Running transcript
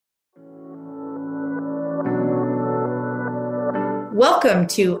Welcome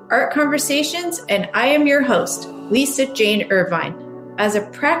to Art Conversations, and I am your host, Lisa Jane Irvine. As a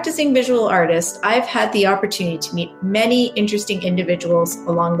practicing visual artist, I've had the opportunity to meet many interesting individuals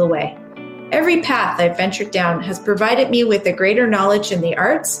along the way. Every path I've ventured down has provided me with a greater knowledge in the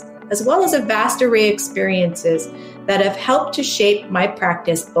arts, as well as a vast array of experiences that have helped to shape my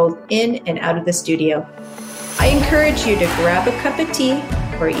practice both in and out of the studio. I encourage you to grab a cup of tea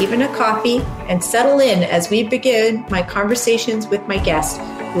or even a coffee and settle in as we begin my conversations with my guests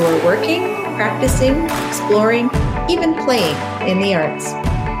who are working, practicing, exploring, even playing in the arts.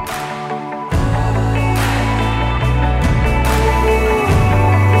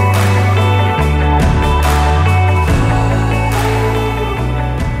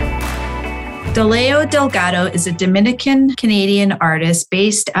 Deleo Delgado is a Dominican-Canadian artist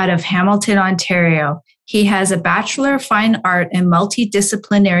based out of Hamilton, Ontario. He has a Bachelor of Fine Art and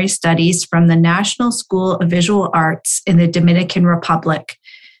Multidisciplinary Studies from the National School of Visual Arts in the Dominican Republic.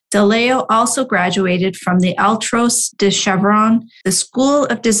 Deleo also graduated from the Altros de Chevron, the School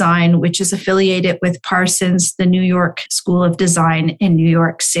of Design, which is affiliated with Parsons, the New York School of Design in New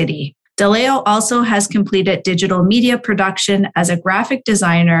York City. Deleo also has completed digital media production as a graphic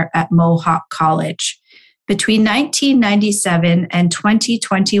designer at Mohawk College. Between 1997 and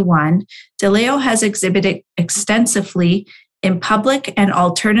 2021, Deleo has exhibited extensively in public and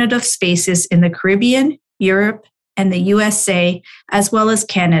alternative spaces in the Caribbean, Europe, and the USA, as well as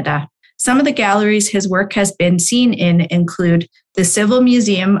Canada. Some of the galleries his work has been seen in include the Civil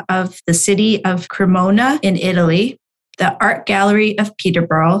Museum of the City of Cremona in Italy, the Art Gallery of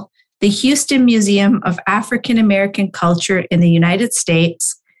Peterborough, the Houston Museum of African American Culture in the United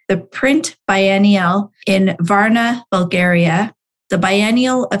States, the Print Biennial in Varna, Bulgaria, the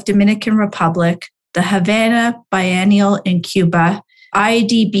Biennial of Dominican Republic, the Havana Biennial in Cuba,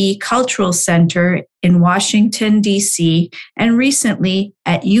 IDB Cultural Center in Washington, D.C., and recently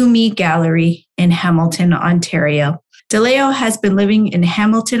at Yumi Gallery in Hamilton, Ontario. Deleo has been living in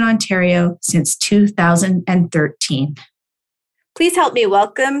Hamilton, Ontario since 2013. Please help me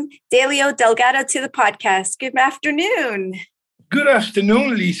welcome Deleo Delgado to the podcast. Good afternoon. Good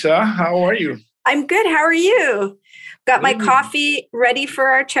afternoon, Lisa. How are you? I'm good. How are you? Got my coffee ready for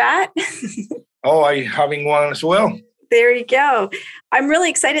our chat? I'm having one as well. There you go. I'm really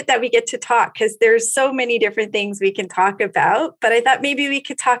excited that we get to talk because there's so many different things we can talk about. But I thought maybe we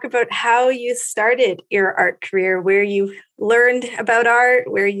could talk about how you started your art career, where you learned about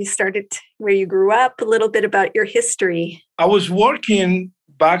art, where you started, where you grew up, a little bit about your history. I was working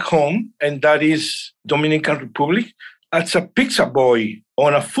back home, and that is Dominican Republic, as a pizza boy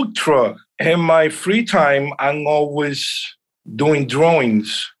on a food truck. In my free time, I'm always doing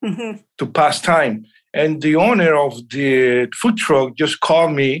drawings to pass time. And the owner of the food truck just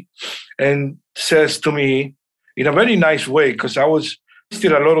called me and says to me in a very nice way, because I was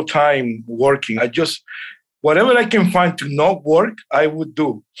still a lot of time working. Whatever I can find to not work, I would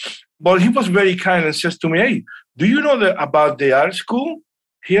do. But he was very kind and says to me, hey, do you know about the art school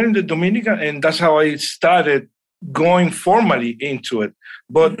here in the Dominican? And that's how I started going formally into it.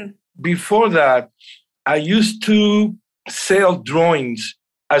 But before that, I used to sell drawings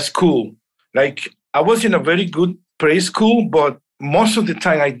at school. Like, I was in a very good preschool, but most of the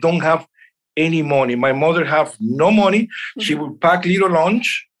time I don't have any money. My mother have no money. She would pack little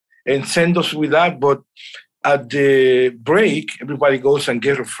lunch and send us with that. But at the break, everybody goes and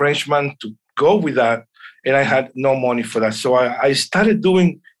get a Frenchman to go with that. And I had no money for that. So I started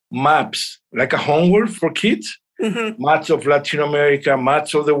doing maps, like a homework for kids. Maps of Latin America,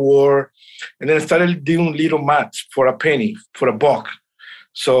 maps of the war. And then I started doing little maps for a penny, for a buck.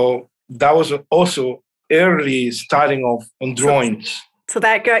 So that was also early starting off on drawings. So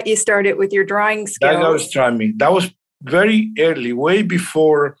that got you started with your drawing skills. That was charming. That was very early, way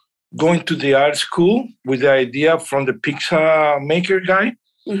before going to the art school with the idea from the pizza maker guy.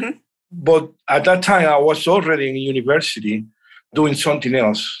 But at that time, I was already in university doing something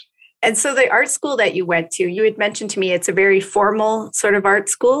else. And so the art school that you went to, you had mentioned to me it's a very formal sort of art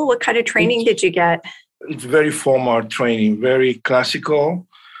school. What kind of training did you get? It's very formal training, very classical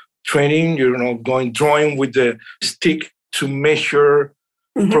training, drawing with the stick to measure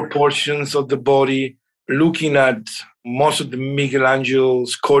proportions of the body, looking at most of the Michelangelo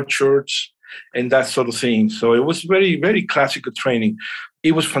sculptures and that sort of thing. So it was very, very classical training.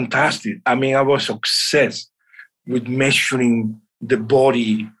 It was fantastic. I mean, I was obsessed with measuring the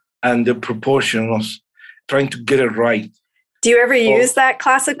body and the proportions, trying to get it right. Do you ever use that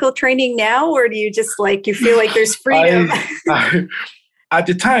classical training now, or do you just you feel like there's freedom? At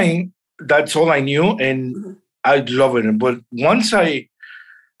the time, that's all I knew, and I loved it. But once I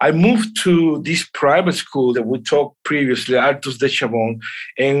I moved to this private school that we talked previously, Artus de Chabon,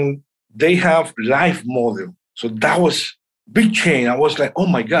 and they have live model. So that was big change. I was like, oh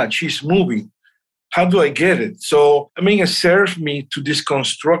my God, she's moving. How do I get it? So, it served me to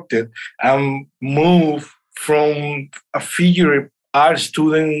deconstruct it and move from a figure art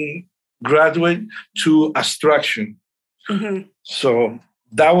student graduate to abstraction. Mm-hmm. So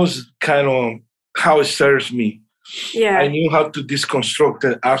that was kind of how it serves me. Yeah. I knew how to deconstruct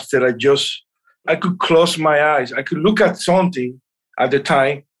it after I could close my eyes. I could look at something at the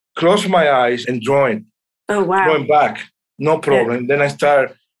time, close my eyes and draw it. Oh, wow. Drawing back, no problem. Yeah. Then I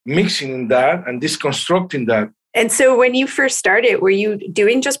start mixing that and deconstructing that. And so when you first started, were you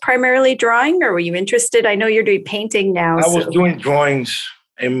doing just primarily drawing or were you interested? I know you're doing painting now. I was doing drawings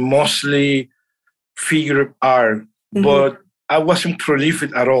and mostly figure art, but I wasn't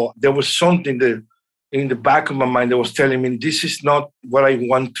prolific at all. There was something that in the back of my mind that was telling me, this is not what I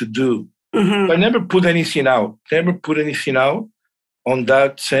want to do. I never put anything out on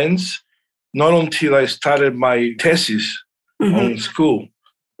that sense, not until I started my thesis on school,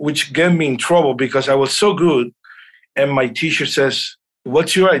 which got me in trouble because I was so good. And my teacher says,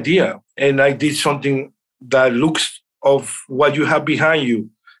 what's your idea? And I did something that looks of what you have behind you.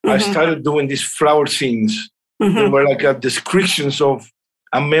 I started doing these flower scenes. They were like a descriptions of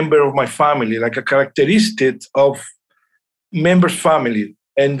a member of my family, like a characteristic of member's family.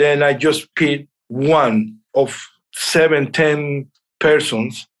 And then I just picked one of 7, 10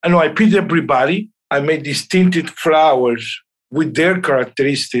 persons. I picked everybody. I made distinctive flowers with their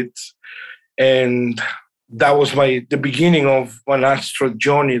characteristics. And that was the beginning of an abstract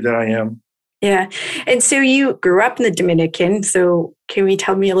journey that I am. Yeah. And so you grew up in the Dominican. So can you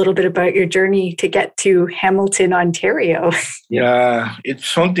tell me a little bit about your journey to get to Hamilton, Ontario? Yeah, it's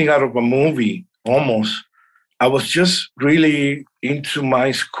something out of a movie, almost. I was just really into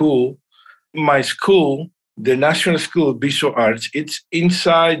my school. My school, the National School of Visual Arts, it's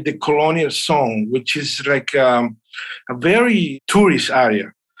inside the Colonial Zone, which is like a very tourist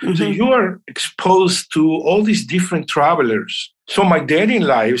area. So you are exposed to all these different travelers. So my dating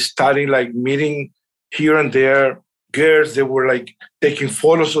life started like meeting here and there girls that were like taking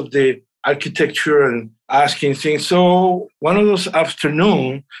photos of the architecture and asking things. So one of those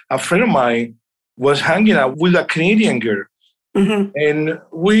afternoons, a friend of mine was hanging out with a Canadian girl. And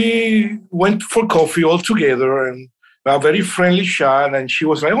we went for coffee all together and a very friendly chat. And she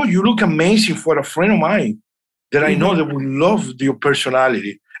was like, oh, you look amazing for a friend of mine that I know that would love your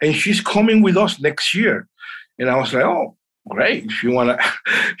personality. And she's coming with us next year. And I was like, oh, great. If you wanna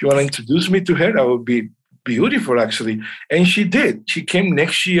introduce me to her, that would be beautiful, actually. And she did. She came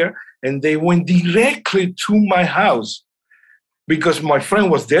next year and they went directly to my house because my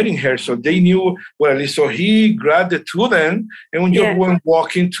friend was dating her. So they knew where I lived. So he grabbed the two of them and we just went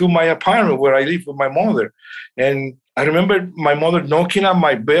walking to my apartment where I live with my mother. And I remember my mother knocking at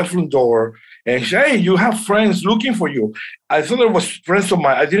my bedroom door and she said, hey, you have friends looking for you. I thought it was friends of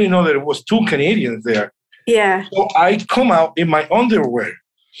mine. I didn't know that it was 2 Canadians there. Yeah. So I come out in my underwear,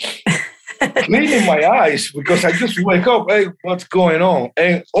 cleaning my eyes because I just wake up, hey, what's going on?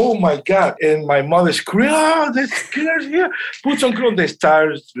 And oh my God. And my mother screamed, oh, there's killers here. Put some clothes. They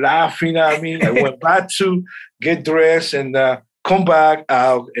started laughing at me. I went back to get dressed and come back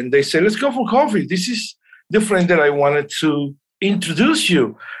out. And they said, let's go for coffee. This is the friend that I wanted to introduce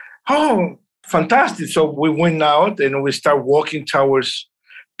you. Oh, fantastic. So we went out and we start walking towards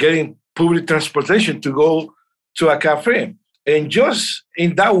getting public transportation to go to a cafe. And just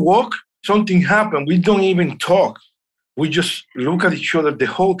in that walk, something happened. We don't even talk. We just look at each other the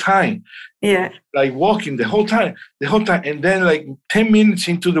whole time. Yeah. Like walking the whole time. And then like 10 minutes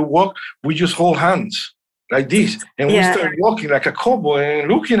into the walk, we just hold hands like this. And we start walking like a couple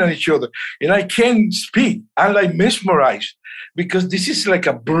and looking at each other. And I can't speak. I'm like mesmerized because this is like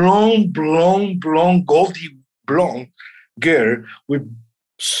a blonde, goldy blonde girl with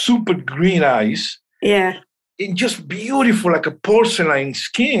super green eyes. Yeah. And just beautiful, like a porcelain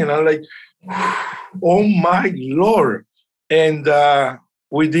skin. I'm like, oh my Lord. And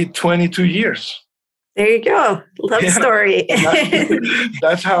we did 22 years. There you go. Love story.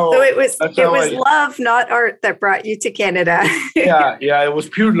 That's how. So it was love, not art, that brought you to Canada. yeah, it was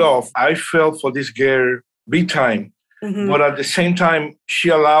pure love. I fell for this girl big time. But at the same time, she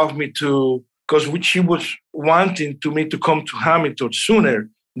allowed me to, because she was wanting me to come to Hamilton sooner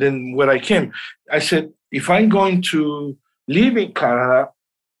than where I came. I said, if I'm going to live in Canada,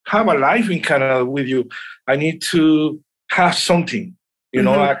 have a life in Canada with you, I need to have something,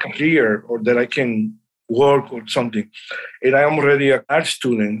 a career or that I can work or something. And I am already an art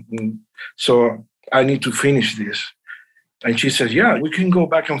student, so I need to finish this. And she says, yeah, we can go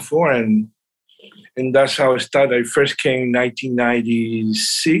back and forth. And that's how it started. I first came in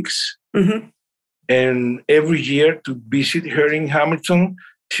 1996. Mm-hmm. And every year to visit her in Hamilton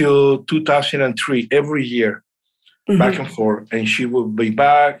till 2003, every year, back and forth. And she will be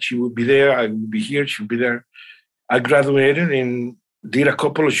back, she will be there, I will be here, she'll be there. I graduated and did a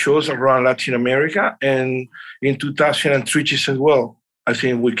couple of shows around Latin America. And in 2003, she said, well, I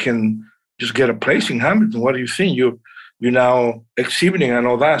think we can just get a place in Hamilton. What do you think? You're now exhibiting and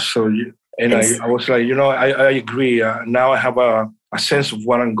all that. So, I was like, I agree. Now I have a sense of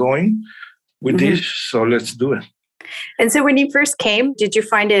what I'm going with this. So let's do it. And so when you first came, did you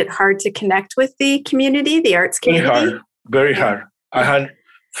find it hard to connect with the community, the arts community? Very hard. I had,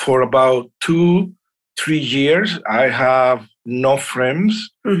 for about 2-3 years, I have no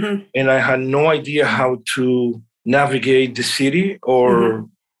friends, and I had no idea how to navigate the city or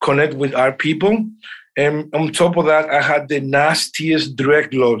connect with our people. And on top of that, I had the nastiest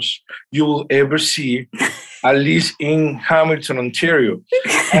dreadlocks you will ever see, at least in Hamilton, Ontario.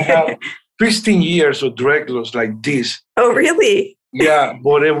 I have 15 years of dreadlocks like this. Oh, really? Yeah,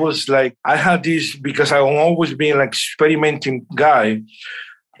 but it was like, I had this because I've always been like experimenting guy,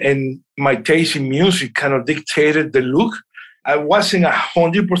 and my taste in music kind of dictated the look. I wasn't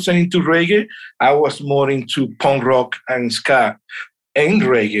 100% into reggae. I was more into punk rock and ska and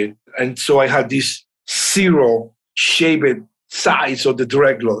reggae. And so I had this zero shaved sides of the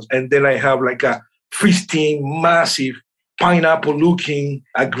dreadlocks. And then I have like a pristine, massive, pineapple-looking,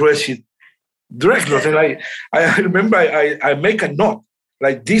 aggressive dreadlocks. And I remember I make a knot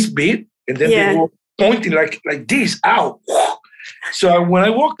like this big, and then they were pointing like this out. So when I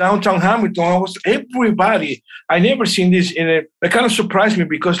walked downtown Hamilton, everybody, I never seen this it kind of surprised me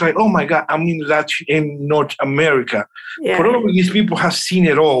because like, oh my God, I'm in North America. Yeah. Probably these people have seen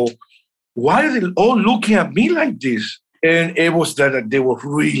it all. Why are they all looking at me like this? And it was that they were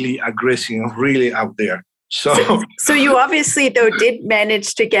really aggressive and really out there. So you obviously, though, did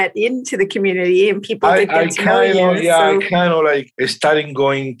manage to get into the community and people did get to know you. I kind of like started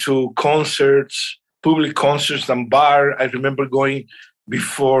going to concerts, public concerts and bar. I remember going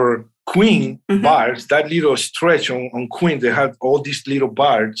before Queen bars, that little stretch on Queen, they had all these little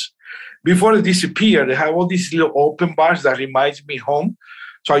bars. Before they disappeared, they had all these little open bars that reminds me home.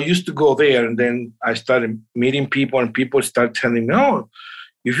 So I used to go there, and then I started meeting people, and people started telling me, oh,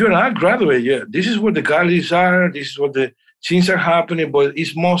 if you're not graduate, this is where the galleries are, this is where the things are happening, but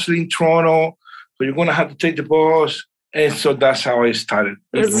it's mostly in Toronto, so you're going to have to take the bus. And so that's how I started.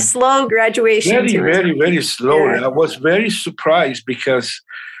 It was a slow graduation. Very, very slow. Yeah. I was very surprised because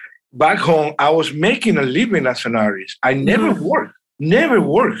back home, I was making a living as an artist. I never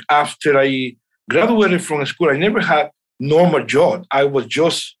worked after I graduated from school. I never had normal job. I was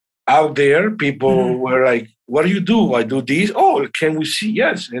just out there. People were like, what do you do? I do this. Oh, can we see?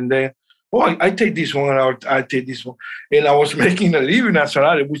 Yes. And then, I take this one out. I take this one. And I was making a living as an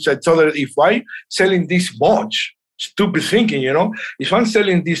artist, which I thought that if I selling this much, stupid thinking, if I'm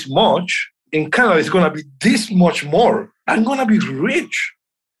selling this much, in Canada, it's going to be this much more. I'm going to be rich.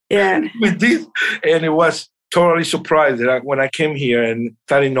 Yeah. With this. And it was totally surprised that when I came here and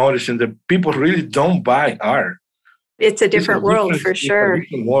started noticing that people really don't buy art. It's a different world for sure. It's a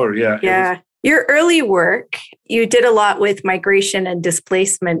different world, yeah. Yeah. Your early work, you did a lot with migration and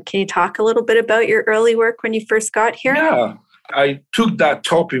displacement. Can you talk a little bit about your early work when you first got here? Yeah. I took that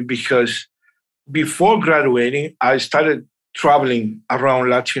topic because before graduating, I started traveling around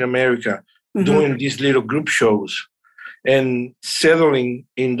Latin America, doing these little group shows and settling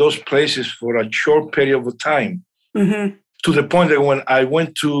in those places for a short period of time. To the point that when I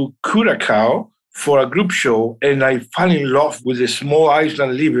went to Curacao for a group show and I fell in love with the small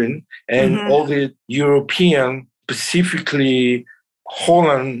island living and all the European, specifically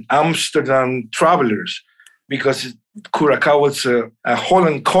Holland, Amsterdam travelers, because Curacao was a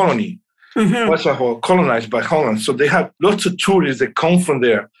Holland colony. Was colonized by Holland. So they have lots of tourists that come from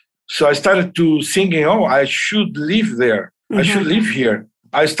there. So I started to thinking, I should live there. I should live here.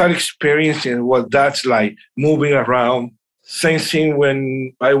 I started experiencing what that's like, moving around. Same thing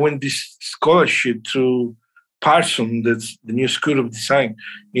when I went this scholarship to Parsons, that's the new School of Design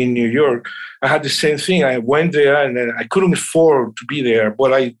in New York. I had the same thing. I went there and then I couldn't afford to be there,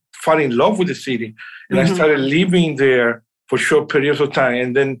 but I fell in love with the city. And I started living there for short periods of time.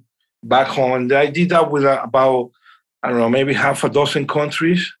 And then back home, and I did that with about, maybe half a dozen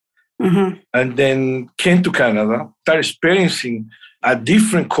countries. And then came to Canada, started experiencing a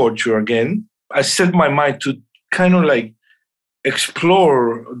different culture again. I set my mind to kind of like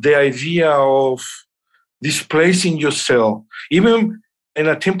explore the idea of displacing yourself, even in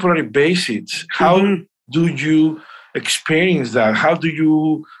a temporary basis. How do you experience that? How do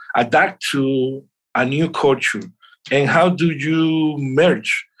you adapt to a new culture? And how do you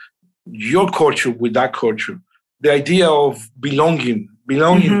merge your culture with that culture? The idea of belonging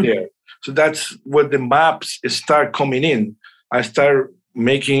there. So that's where the maps start coming in. I start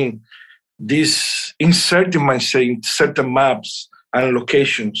making this, inserting myself in certain maps and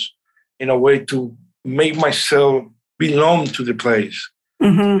locations in a way to make myself belong to the place.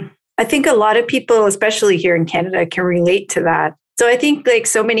 Mm-hmm. I think a lot of people, especially here in Canada, can relate to that. So I think like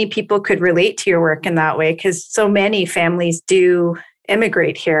so many people could relate to your work in that way, because so many families do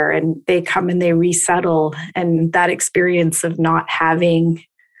immigrate here and they come and they resettle, and that experience of not having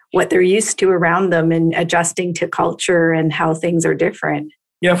what they're used to around them and adjusting to culture and how things are different.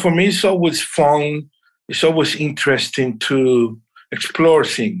 Yeah, for me, it's always fun. It's always interesting to explore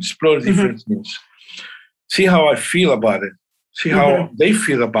things, explore different things, see how I feel about it, see how they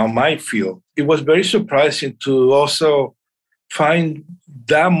feel about my field. It was very surprising to also find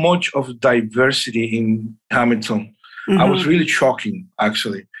that much of diversity in Hamilton. I was really shocking,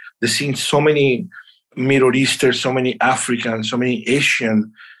 actually. There's seeing so many Middle Eastern, so many African, so many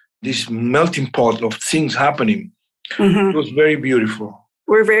Asian, this melting pot of things happening. It was very beautiful.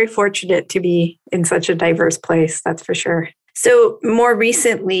 We're very fortunate to be in such a diverse place, that's for sure. So more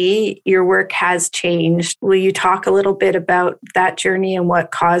recently, your work has changed. Will you talk a little bit about that journey and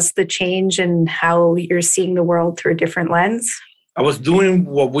what caused the change and how you're seeing the world through a different lens? I was doing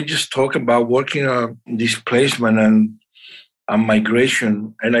what we just talked about, working on displacement and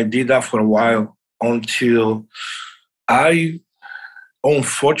migration. And I did that for a while until I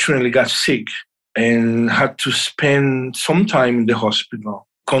unfortunately got sick and had to spend some time in the hospital,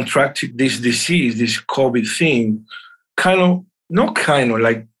 contracted this disease, this COVID thing,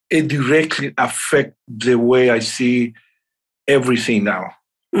 like it directly affect the way I see everything now.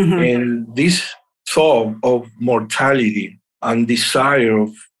 And this thought of mortality and desire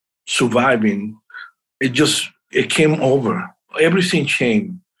of surviving, it came over. Everything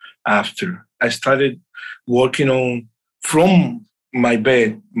changed after. I started working on, from my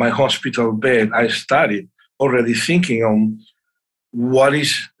bed, my hospital bed, I started already thinking on what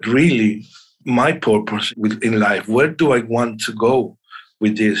is really my purpose in life. Where do I want to go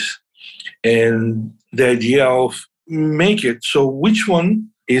with this? And the idea of make it. So which one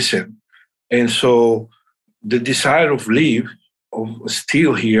is it? And so the desire of live, of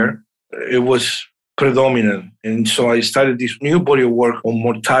still here, it was predominant. And so I started this new body of work on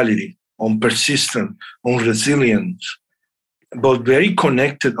mortality, on persistence, on resilience, but very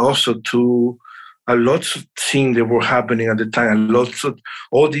connected also to a lot of things that were happening at the time, lots of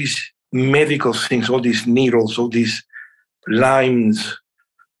all these medical things, all these needles, all these lines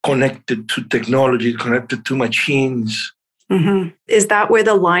connected to technology, connected to machines. Is that where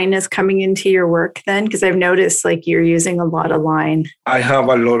the line is coming into your work then? Because I've noticed like you're using a lot of line. I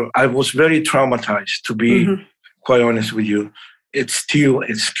was very traumatized, to be quite honest with you. It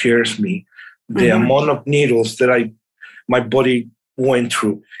scares me. The amount of needles that my body went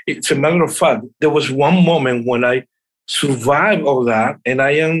through. It's a matter of fact, there was one moment when I survived all that, and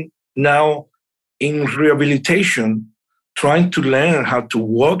I am now in rehabilitation, trying to learn how to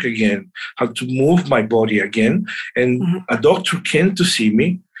walk again, how to move my body again. And a doctor came to see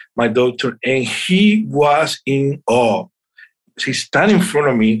me, my doctor, and he was in awe. He stand in front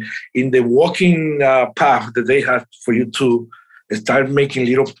of me in the walking path that they had for you to start making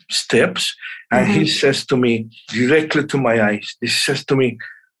little steps. And he says to me, directly to my eyes, he says to me,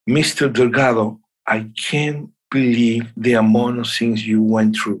 Mr. Delgado, I can't believe the amount of things you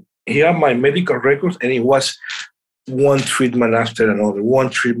went through. He had my medical records, and it was one treatment after another, one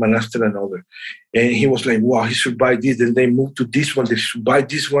treatment after another. And he was like, wow, he survived this, then they moved to this one, they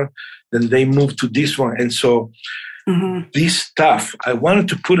survived this one, then they moved to this one. And so this stuff, I wanted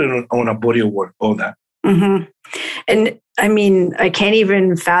to put it on a body of work, all that. And I mean, I can't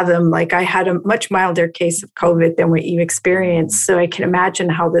even fathom, like I had a much milder case of COVID than what you experienced. So I can imagine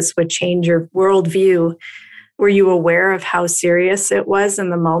how this would change your worldview. Were you aware of how serious it was in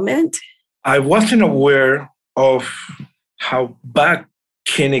the moment? I wasn't aware of how bad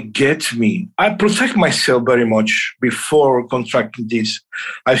can it get me. I protect myself very much before contracting this.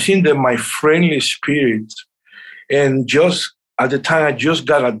 I've seen that my friendly spirit, and just at the time I just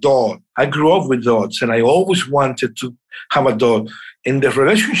got a dog. I grew up with dogs, and I always wanted to have a dog. In the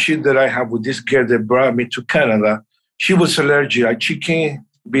relationship that I have with this girl that brought me to Canada, she was allergic. She can't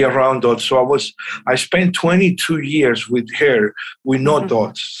be around dogs. So I spent 22 years with her with no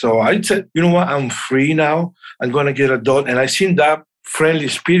dogs. So I said, you know what? I'm free now. I'm going to get a dog. And I seen that friendly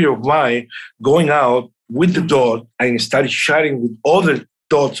spirit of mine going out with the dog and started sharing with other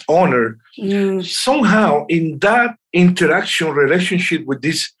dogs' owner. Somehow in that interaction relationship with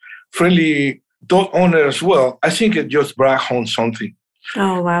this friendly dog owner as well, I think it just brought home something.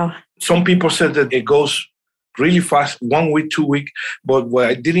 Oh, wow. Some people said that it goes really fast, 1 week, 2 weeks. But what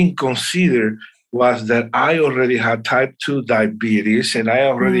I didn't consider was that I already had type 2 diabetes and I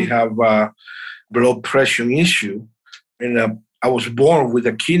already have a blood pressure issue. And I was born with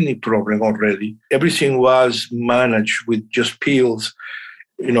a kidney problem already. Everything was managed with just pills,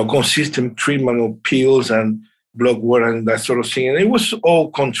 consistent treatment of pills and blood work and that sort of thing. And it was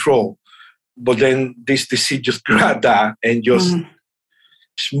all controlled. But then this disease just grabbed that and just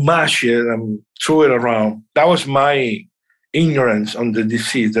smash it and threw it around. That was my ignorance on the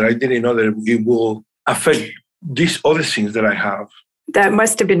disease, that I didn't know that it will affect these other things that I have. That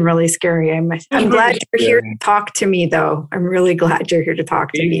must have been really scary. I'm glad you're here to talk to me, though. I'm really glad you're here to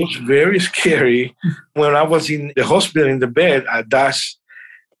talk to me. It was very scary. When I was in the hospital in the bed,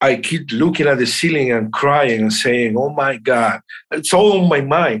 I keep looking at the ceiling and crying and saying, oh my God, it's all on my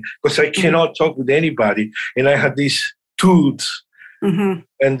mind because I cannot talk with anybody. And I had these tubes and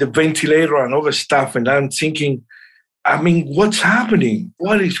the ventilator and all the stuff. And I'm thinking, what's happening?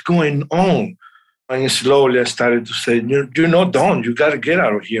 What is going on? And slowly I started to say, you're not done. You got to get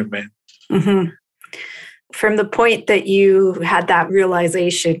out of here, man. From the point that you had that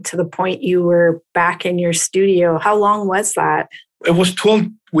realization to the point you were back in your studio, how long was that? It was 12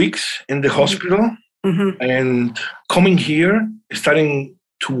 weeks in the hospital. And coming here, starting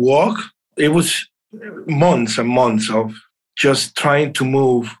to walk, it was months and months of just trying to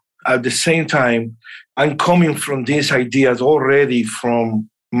move. At the same time, I'm coming from these ideas already from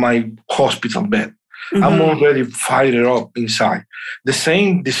my hospital bed. I'm already fired up inside. The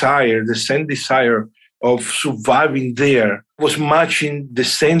same desire of surviving there was matching the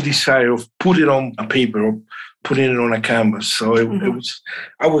same desire of putting it on a paper, or putting it on a canvas. So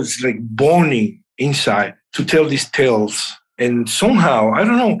I was like burning inside to tell these tales. And somehow, I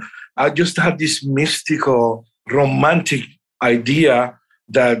don't know, I just had this mystical, romantic idea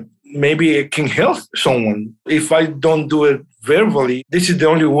that maybe it can help someone. If I don't do it verbally, this is the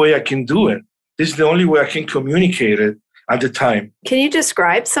only way I can do it. This is the only way I can communicate it at the time. Can you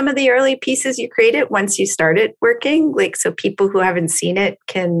describe some of the early pieces you created once you started working? Like, so people who haven't seen it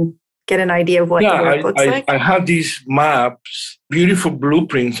can get an idea of what the work looks like? I had these maps, beautiful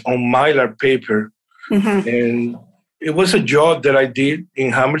blueprints on mylar paper. And it was a job that I did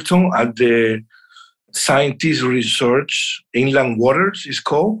in Hamilton at the Scientist Research Inland Waters, it's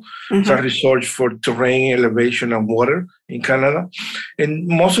called. It's a research for terrain, elevation, and water in Canada. And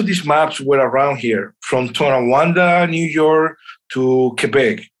most of these maps were around here, from Tonawanda, New York, to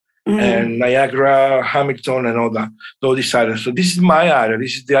Quebec, and Niagara, Hamilton, and all that. All these areas. So this is my area.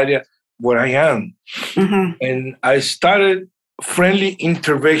 This is the area where I am. And I started friendly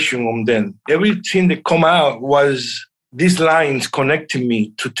intervention on them. Everything that come out was these lines connecting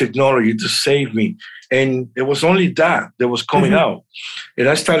me to technology to save me. And it was only that was coming out. And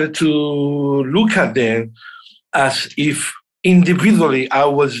I started to look at them as if individually I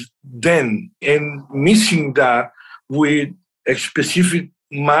was then, and mixing that with a specific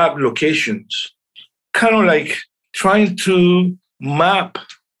map locations, kind of like trying to map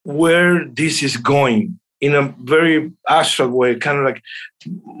where this is going in a very abstract way, kind of like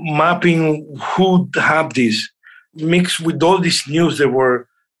mapping who have this, mixed with all this news that were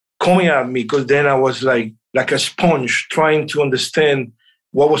coming at me, because then I was like a sponge trying to understand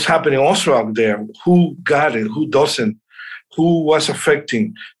what was happening also out there, who got it, who doesn't, who was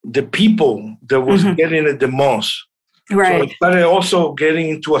affecting the people that was getting it the most. Right. So I started also getting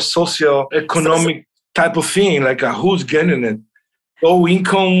into a socio-economic type of thing, like who's getting it. Low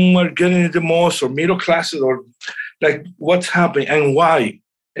income are getting it the most, or middle classes, or like what's happening and why.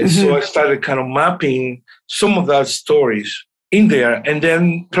 And so I started kind of mapping some of that stories in there, and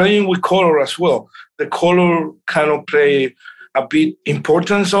then playing with color as well. The color kind of played a bit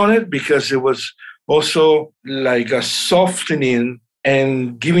importance on it, because it was also like a softening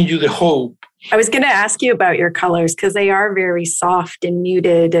and giving you the hope. I was going to ask you about your colors, because they are very soft and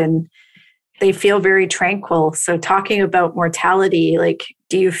muted, and they feel very tranquil. So talking about mortality, like,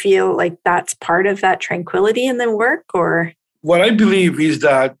 do you feel like that's part of that tranquility in the work, or? What I believe is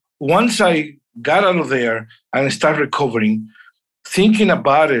that once I got out of there and started recovering, thinking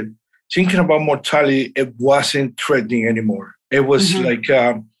about mortality, it wasn't threatening anymore. It was like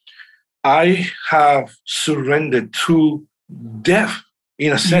I have surrendered to death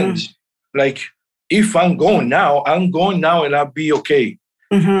in a sense. Like, if I'm going now and I'll be okay.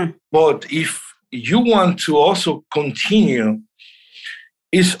 But if you want to also continue,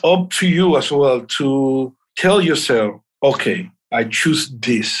 it's up to you as well to tell yourself, okay, I choose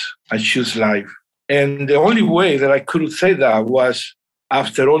this. I choose life. And the only way that I could say that was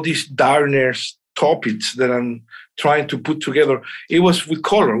after all these darkness topics that I'm trying to put together. It was with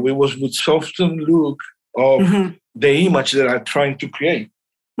color. It was with softened look of the image that I'm trying to create.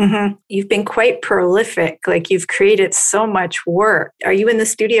 You've been quite prolific. Like you've created so much work. Are you in the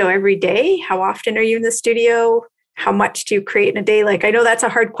studio every day? How often are you in the studio? How much do you create in a day? Like, I know that's a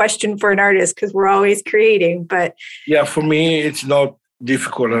hard question for an artist because we're always creating, but. Yeah, for me, it's not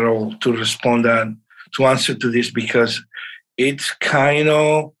difficult at all to respond and to answer to this because it's kind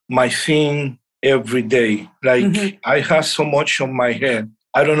of my thing every day. Like I have so much on my head.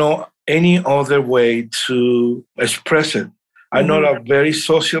 I don't know any other way to express it. I'm not a very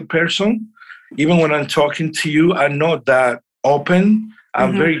social person. Even when I'm talking to you, I'm not that open.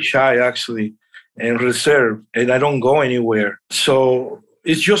 I'm very shy, actually, and reserved, and I don't go anywhere. So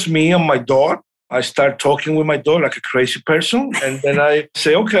it's just me and my dog. I start talking with my dog like a crazy person, and then I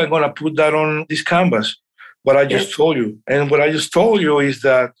say, okay, I'm going to put that on this canvas, what I just told you. And what I just told you is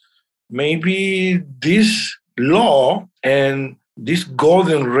that maybe this law and this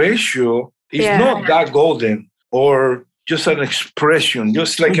golden ratio is not that golden or just an expression,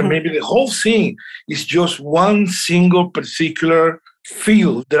 just like maybe the whole thing is just one single particular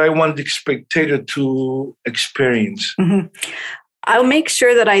field that I want the spectator to experience. I'll make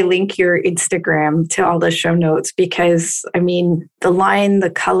sure that I link your Instagram to all the show notes because, I mean, the line, the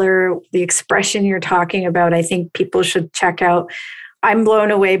color, the expression you're talking about, I think people should check out. I'm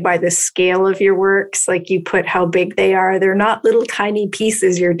blown away by the scale of your works. Like you put how big they are. They're not little tiny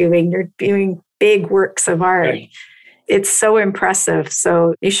pieces you're doing. You're doing big works of art. Right. It's so impressive.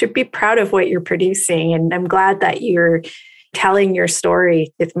 So you should be proud of what you're producing. And I'm glad that you're telling your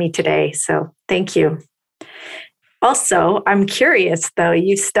story with me today. So thank you. Also, I'm curious though,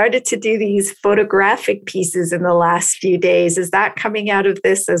 you started to do these photographic pieces in the last few days. Is that coming out of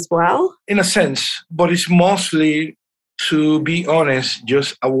this as well? In a sense, but it's mostly, to be honest,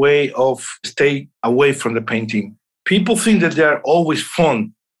 just a way of stay away from the painting. People think that they're always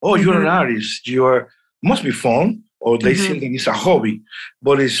fun. Oh, you're an artist. Must be fun. Or they think that it's a hobby.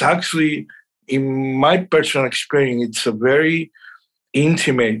 But it's actually, in my personal experience, it's a very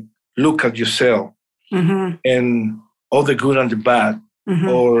intimate look at yourself and all the good and the bad.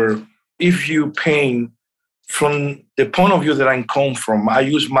 Or if you paint from the point of view that I come from, I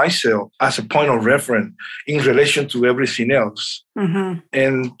use myself as a point of reference in relation to everything else.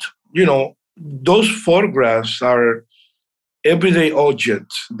 And, you know, those photographs are everyday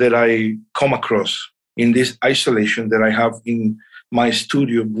objects that I come across in this isolation that I have in my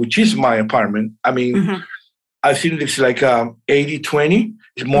studio, which is my apartment. I mean, I think it's like 80-20.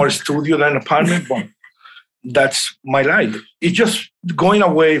 It's more studio than apartment, but that's my life. It's just going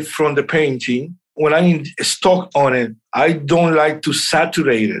away from the painting. When I'm stuck on it, I don't like to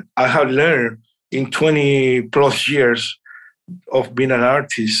saturate it. I have learned in 20 plus years of being an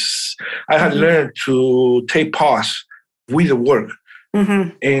artist, I have learned to take pause with the work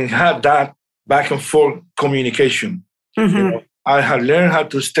and have that back and forth communication. You know, I have learned how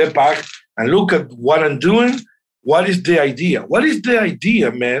to step back and look at what I'm doing. What is the idea? What is the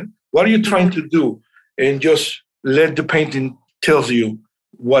idea, man? What are you trying to do? And just let the painting tells you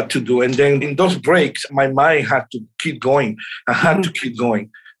what to do. And then in those breaks, my mind had to keep going. I had to keep going.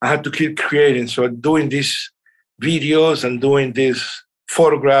 I had to keep creating. So doing these videos and doing this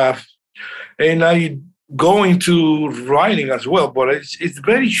photograph. And I go into writing as well, but it's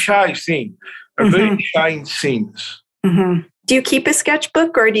very shy thing. Very shy scenes. Do you keep a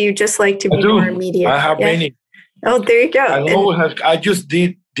sketchbook or do you just like to be more immediate? I have many. Oh, there you go. I just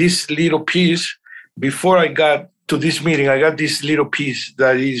did this little piece before I got to this meeting. I got this little piece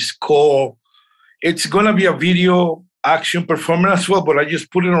that is called, it's going to be a video action performance as well, but I just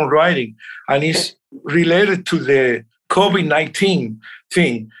put it on writing. And it's related to the COVID-19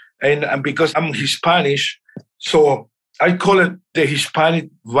 thing. And because I'm Hispanic, so I call it the Hispanic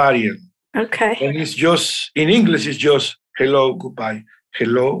variant. Okay. And it's just, in English, it's just hello, goodbye,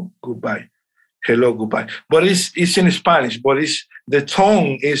 hello, goodbye, hello, goodbye. But it's in Spanish, but the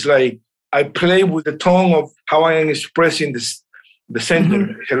tone is like, I play with the tone of how I am expressing the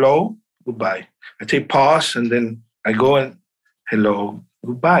sentence, hello, goodbye. I take pause and then I go and hello,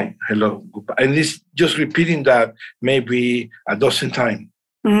 goodbye, hello, goodbye. And it's just repeating that maybe a dozen times.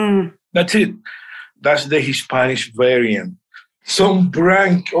 That's it. That's the Hispanic variant. Some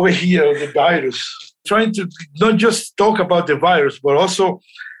brand over here, the virus, trying to not just talk about the virus, but also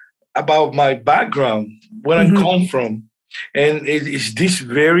about my background, where I come from. And is this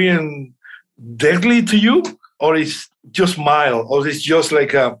variant deadly to you? Or is just mild? Or is just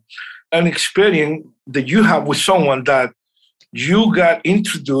like an experience that you have with someone that you got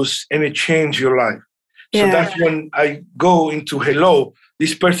introduced and it changed your life. So Yeah. that's when I go into hello,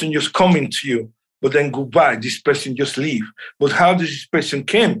 this person just coming to you, but then goodbye, this person just leave. But how does this person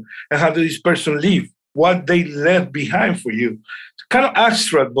came and how did this person leave? What they left behind for you. It's kind of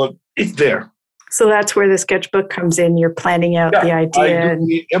abstract, but it's there. So that's where the sketchbook comes in. You're planning out the idea. I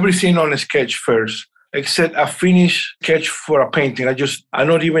do everything on a sketch first, except a finished sketch for a painting. I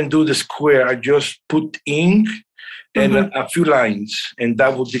don't even do the square. I just put ink and a few lines, and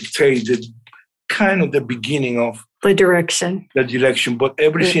that will dictate the beginning of the direction. But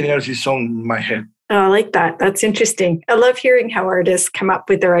everything else is on my head. Oh, I like that. That's interesting. I love hearing how artists come up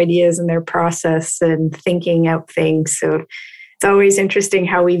with their ideas and their process and thinking out things. So it's always interesting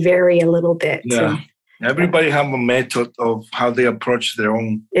how we vary a little bit. Yeah. Everybody have a method of how they approach their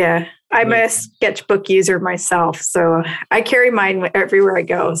own. Yeah. I'm a sketchbook user myself, so I carry mine everywhere I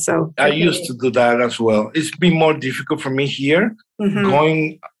go. So I used to do that as well. It's been more difficult for me here,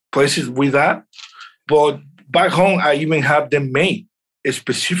 going places with that. But back home, I even have them made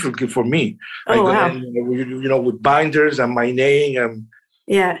specifically for me. Oh, wow. With binders and my name and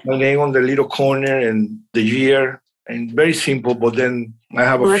my name on the little corner and the year, and very simple. But then I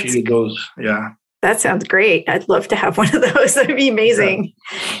have a few of those. Yeah. That sounds great. I'd love to have one of those. That'd be amazing.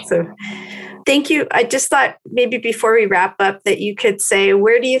 Yeah. So thank you. I just thought maybe before we wrap up that you could say,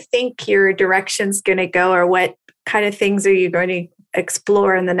 where do you think your direction's going to go, or what kind of things are you going to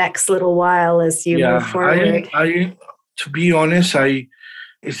explore in the next little while as you move forward? To be honest,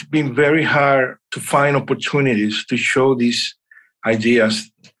 it's been very hard to find opportunities to show these ideas.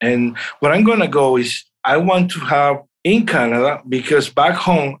 And where I'm going to go is I want to have in Canada, because back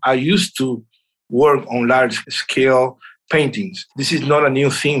home, I used to work on large scale paintings. This is not a new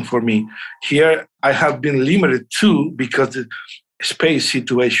thing for me. Here, I have been limited too because the space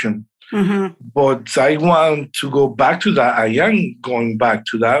situation. But I want to go back to that. I am going back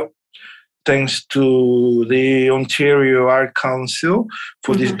to that, thanks to the Ontario Art Council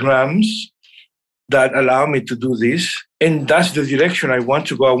for these grants that allow me to do this. And that's the direction I want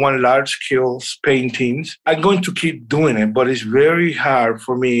to go. I want large scale paintings. I'm going to keep doing it, but it's very hard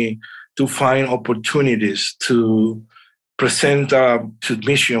for me to find opportunities to present a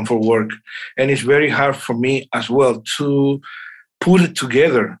submission for work. And it's very hard for me as well to put it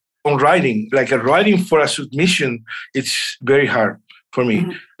together on writing. Like a writing for a submission, it's very hard for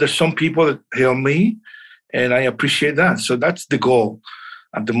me. There's some people that help me, and I appreciate that. So that's the goal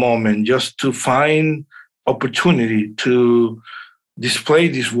at the moment, just to find opportunity to display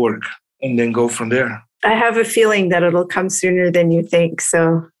this work and then go from there. I have a feeling that it'll come sooner than you think.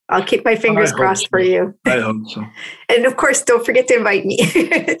 So I'll keep my fingers crossed for you. I hope so. And of course, don't forget to invite me.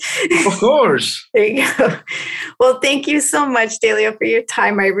 Of course. There you go. Well, thank you so much, Delio, for your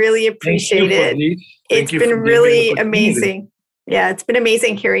time. I really appreciate it. It's been really amazing. Yeah, it's been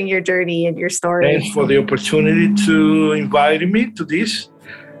amazing hearing your journey and your story. Thanks for the opportunity to invite me to this.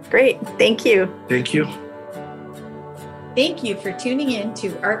 Great. Thank you. Thank you. Thank you for tuning in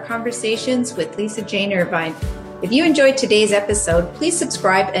to Art Conversations with Lisa Jane Irvine. If you enjoyed today's episode, please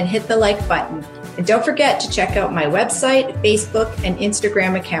subscribe and hit the like button. And don't forget to check out my website, Facebook, and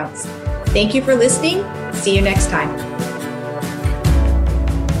Instagram accounts. Thank you for listening. See you next time.